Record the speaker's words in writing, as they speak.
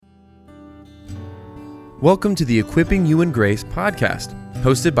Welcome to the Equipping You in Grace podcast,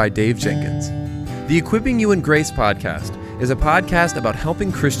 hosted by Dave Jenkins. The Equipping You in Grace podcast is a podcast about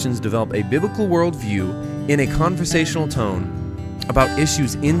helping Christians develop a biblical worldview in a conversational tone about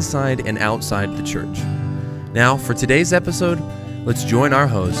issues inside and outside the church. Now, for today's episode, let's join our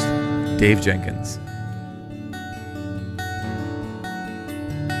host, Dave Jenkins.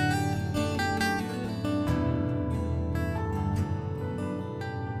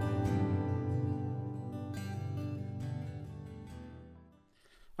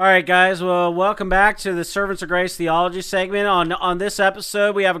 All right, guys. Well, welcome back to the Servants of Grace Theology segment. On this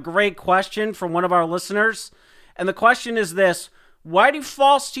episode, we have a great question from one of our listeners. And the question is this: why do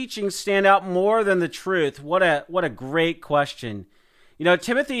false teachings stand out more than the truth? What a great question. You know,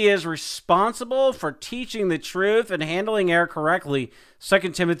 Timothy is responsible for teaching the truth and handling error correctly.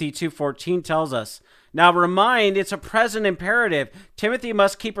 2 Timothy 2:14 tells us. Now, it's a present imperative. Timothy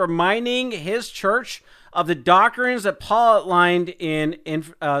must keep reminding his church of the doctrines that Paul outlined in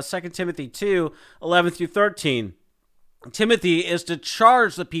 2 Timothy 2:11 through 13. Timothy is to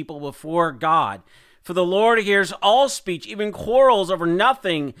charge the people before God. For the Lord hears all speech, even quarrels over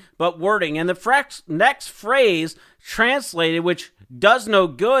nothing but wording. And the next phrase translated, which does no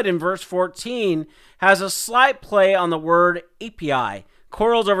good in verse 14, has a slight play on the word api.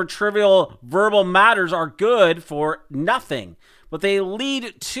 Quarrels over trivial verbal matters are good for nothing, but they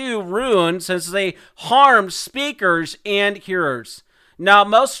lead to ruin since they harm speakers and hearers. Now,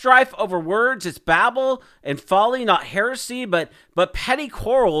 most strife over words is babble and folly, not heresy, but petty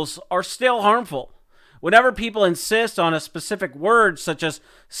quarrels are still harmful. Whenever people insist on a specific word, such as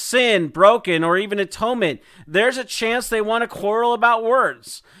sin, broken, or even atonement, there's a chance they want to quarrel about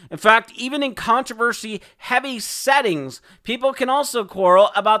words. In fact, even in controversy-heavy settings, people can also quarrel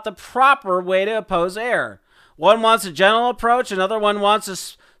about the proper way to oppose error. One wants a general approach, another one wants a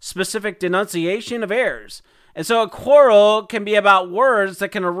specific denunciation of errors. And so a quarrel can be about words that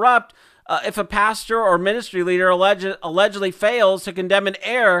can erupt if a pastor or ministry leader allegedly fails to condemn an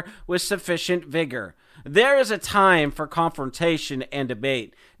error with sufficient vigor. There is a time for confrontation and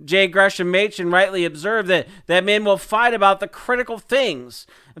debate. J. Gresham Machen rightly observed that men will fight about the critical things.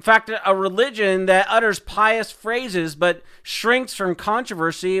 In fact, a religion that utters pious phrases but shrinks from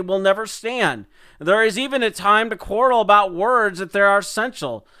controversy will never stand. There is even a time to quarrel about words if they are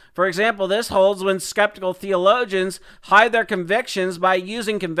essential. For example, this holds when skeptical theologians hide their convictions by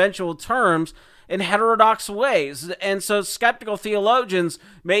using conventional terms in heterodox ways. And so skeptical theologians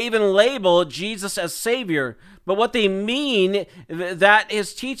may even label Jesus as Savior, but what they mean that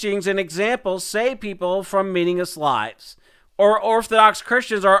his teachings and examples save people from meaningless lives. Or Orthodox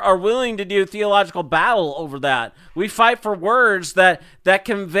Christians are willing to do theological battle over that. We fight for words that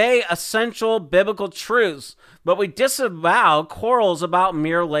convey essential biblical truths, but we disavow quarrels about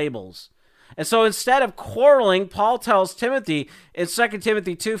mere labels. And so instead of quarreling, Paul tells Timothy in 2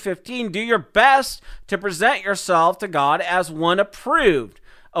 Timothy 2:15, do your best to present yourself to God as one approved,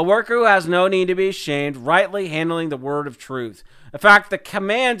 a worker who has no need to be ashamed, rightly handling the word of truth. In fact, the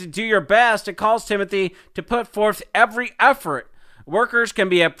command to do your best, it calls Timothy to put forth every effort. Workers can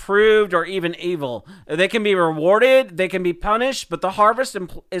be approved or even evil. They can be rewarded, they can be punished, but the harvest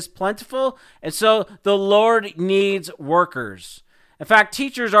is plentiful, and so the Lord needs workers. In fact,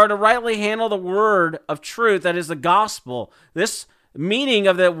 teachers are to rightly handle the word of truth, that is the gospel. This meaning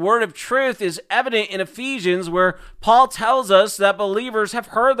of the word of truth is evident in Ephesians, where Paul tells us that believers have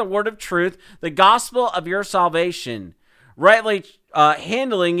heard the word of truth, the gospel of your salvation. Rightly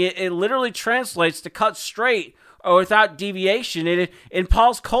handling it, it literally translates to cut straight or without deviation. In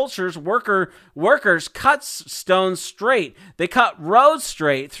Paul's cultures, workers cut stones straight. They cut roads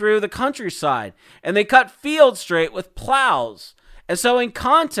straight through the countryside, and they cut fields straight with plows. And so in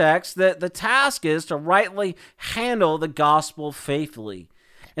context, the task is to rightly handle the gospel faithfully.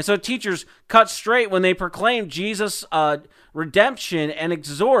 And so teachers cut straight when they proclaim Jesus' redemption and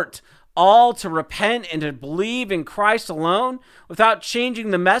exhort all to repent and to believe in Christ alone without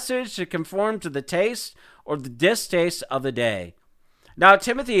changing the message to conform to the taste or the distaste of the day. Now,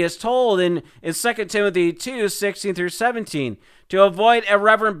 Timothy is told in 2 Timothy 2:16 through 17, to avoid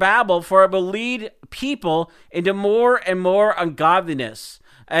irreverent babble, for it will lead people into more and more ungodliness,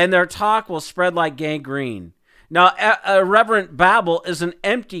 and their talk will spread like gangrene. Now, irreverent babble is an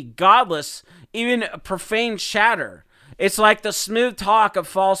empty, godless, even profane chatter. It's like the smooth talk of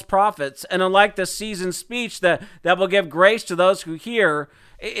false prophets, and unlike the seasoned speech that will give grace to those who hear,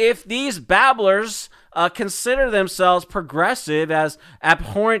 if these babblers consider themselves progressive, as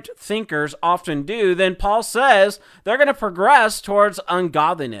abhorrent thinkers often do, then Paul says they're going to progress towards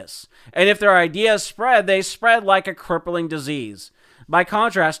ungodliness. And if their ideas spread, they spread like a crippling disease. By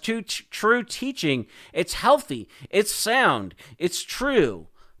contrast, true true teaching. It's healthy, it's sound, it's true.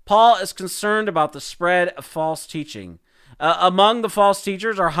 Paul is concerned about the spread of false teaching. Among the false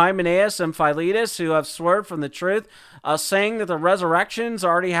teachers are Hymenaeus and Philetus, who have swerved from the truth, saying that the resurrection's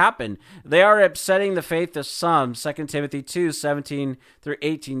already happened. They are upsetting the faith of some. 2 Timothy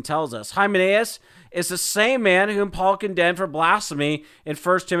 2:17-18 tells us. Hymenaeus is the same man whom Paul condemned for blasphemy in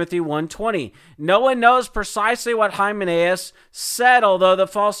 1 Timothy 1:20. No one knows precisely what Hymenaeus said, although the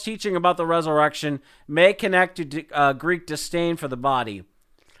false teaching about the resurrection may connect to Greek disdain for the body.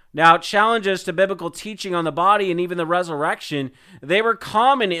 Now, challenges to biblical teaching on the body and even the resurrection, they were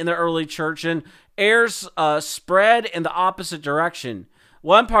common in the early church, and errors spread in the opposite direction.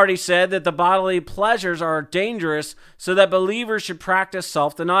 One party said that the bodily pleasures are dangerous, so that believers should practice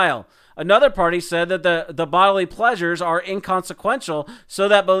self-denial. Another party said that the bodily pleasures are inconsequential, so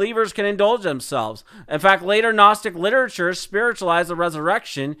that believers can indulge themselves. In fact, later Gnostic literature spiritualized the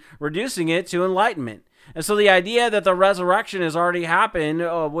resurrection, reducing it to enlightenment. And so the idea that the resurrection has already happened,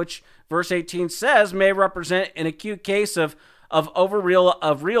 which verse 18 says, may represent an acute case of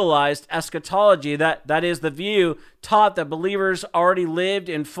realized eschatology. That is the view taught that believers already lived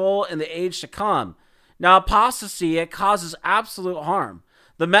in full in the age to come. Now, apostasy, it causes absolute harm.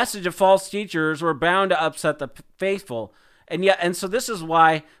 The message of false teachers were bound to upset the faithful. And so this is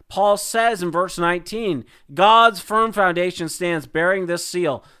why Paul says in verse 19, God's firm foundation stands bearing this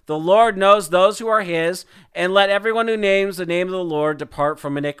seal. The Lord knows those who are his, and let everyone who names the name of the Lord depart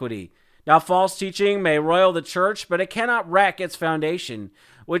from iniquity. Now, false teaching may roil the church, but it cannot wreck its foundation,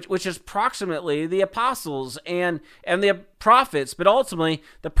 which is proximately the apostles and the prophets, but ultimately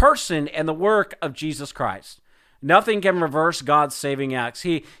the person and the work of Jesus Christ. Nothing can reverse God's saving acts.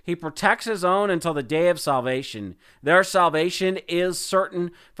 He protects his own until the day of salvation. Their salvation is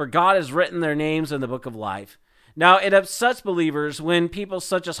certain, for God has written their names in the book of life. Now, it upsets believers when people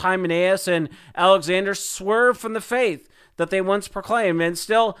such as Hymenaeus and Alexander swerve from the faith that they once proclaimed. And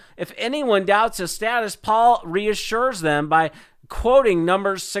still, if anyone doubts his status, Paul reassures them by quoting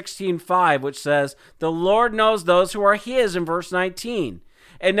Numbers 16:5, which says, the Lord knows those who are his, in verse 19.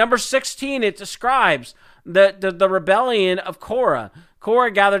 In Numbers 16, it describes the rebellion of Korah.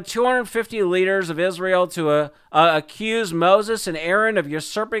 Korah gathered 250 leaders of Israel to accuse Moses and Aaron of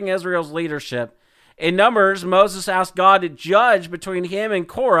usurping Israel's leadership. In Numbers, Moses asked God to judge between him and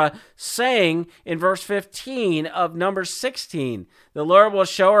Korah, saying in verse 15 of Numbers 16, the Lord will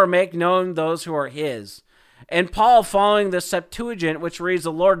show or make known those who are his. And Paul, following the Septuagint, which reads,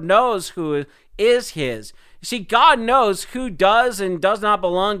 the Lord knows who is his. You see, God knows who does and does not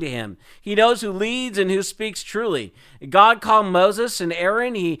belong to him. He knows who leads and who speaks truly. God called Moses and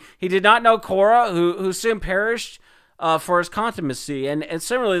Aaron. He did not know Korah, who soon perished for his contumacy. And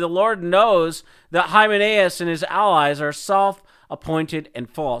similarly, the Lord knows that Hymenaeus and his allies are self-appointed and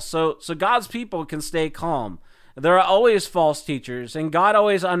false. So God's people can stay calm. There are always false teachers, and God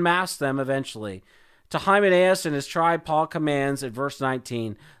always unmasks them eventually. To Hymenaeus and his tribe, Paul commands in verse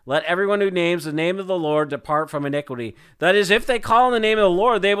 19, let everyone who names the name of the Lord depart from iniquity. That is, if they call on the name of the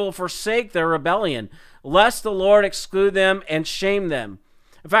Lord, they will forsake their rebellion, lest the Lord exclude them and shame them.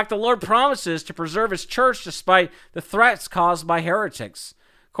 In fact, the Lord promises to preserve his church despite the threats caused by heretics.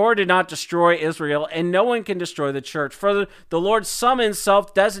 Korah did not destroy Israel, and no one can destroy the church. Further, the Lord summons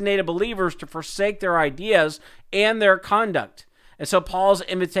self-designated believers to forsake their ideas and their conduct. And so Paul's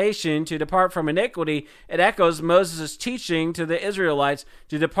invitation to depart from iniquity, it echoes Moses' teaching to the Israelites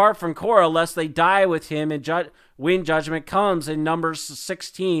to depart from Korah lest they die with him when judgment comes in Numbers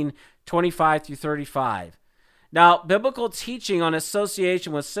 16:25-35. Now, biblical teaching on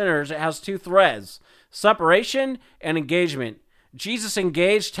association with sinners, it has two threads, separation and engagement. Jesus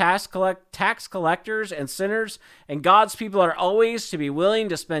engaged tax collectors and sinners, and God's people are always to be willing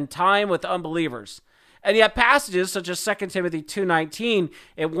to spend time with unbelievers. And yet passages such as 2 Timothy 2:19,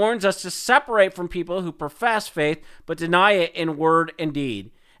 it warns us to separate from people who profess faith but deny it in word and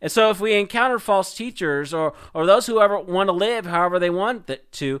deed. And so if we encounter false teachers or those who ever want to live however they want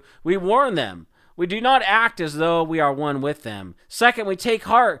to, we warn them. We do not act as though we are one with them. Second, we take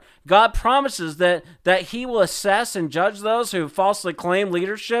heart. God promises that he will assess and judge those who falsely claim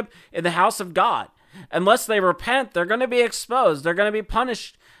leadership in the house of God. Unless they repent, they're going to be exposed. They're going to be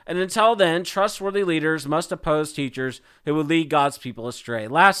punished. And until then, trustworthy leaders must oppose teachers who will lead God's people astray.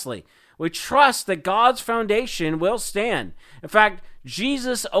 Lastly, we trust that God's foundation will stand. In fact,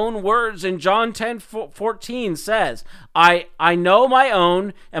 Jesus' own words in John 10:14 says, I know my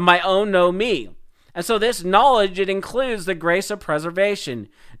own, and my own know me. And so this knowledge, it includes the grace of preservation.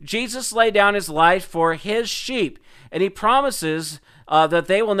 Jesus laid down his life for his sheep, and he promises that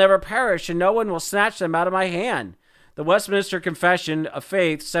they will never perish, and no one will snatch them out of my hand. The Westminster Confession of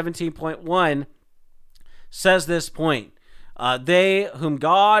Faith 17.1 says this point. They whom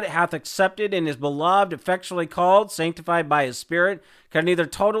God hath accepted in his beloved, effectually called, sanctified by his Spirit, can neither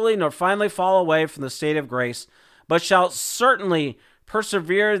totally nor finally fall away from the state of grace, but shall certainly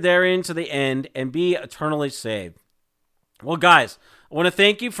persevere therein to the end and be eternally saved. Well, guys, I want to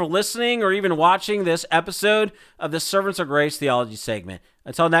thank you for listening or even watching this episode of the Servants of Grace Theology segment.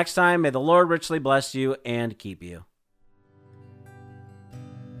 Until next time, may the Lord richly bless you and keep you.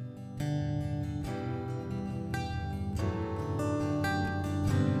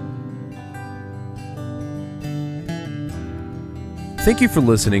 Thank you for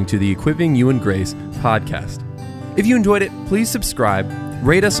listening to the Equipping You in Grace podcast. If you enjoyed it, please subscribe,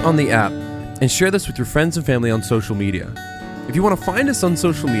 rate us on the app, and share this with your friends and family on social media. If you want to find us on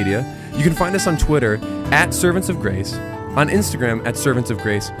social media, you can find us on Twitter @Servants of Grace, on Instagram @Servants of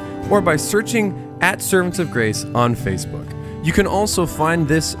Grace, or by searching @Servants of Grace on Facebook. You can also find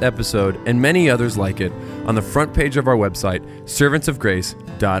this episode and many others like it on the front page of our website,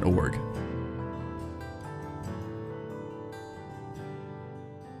 servantsofgrace.org.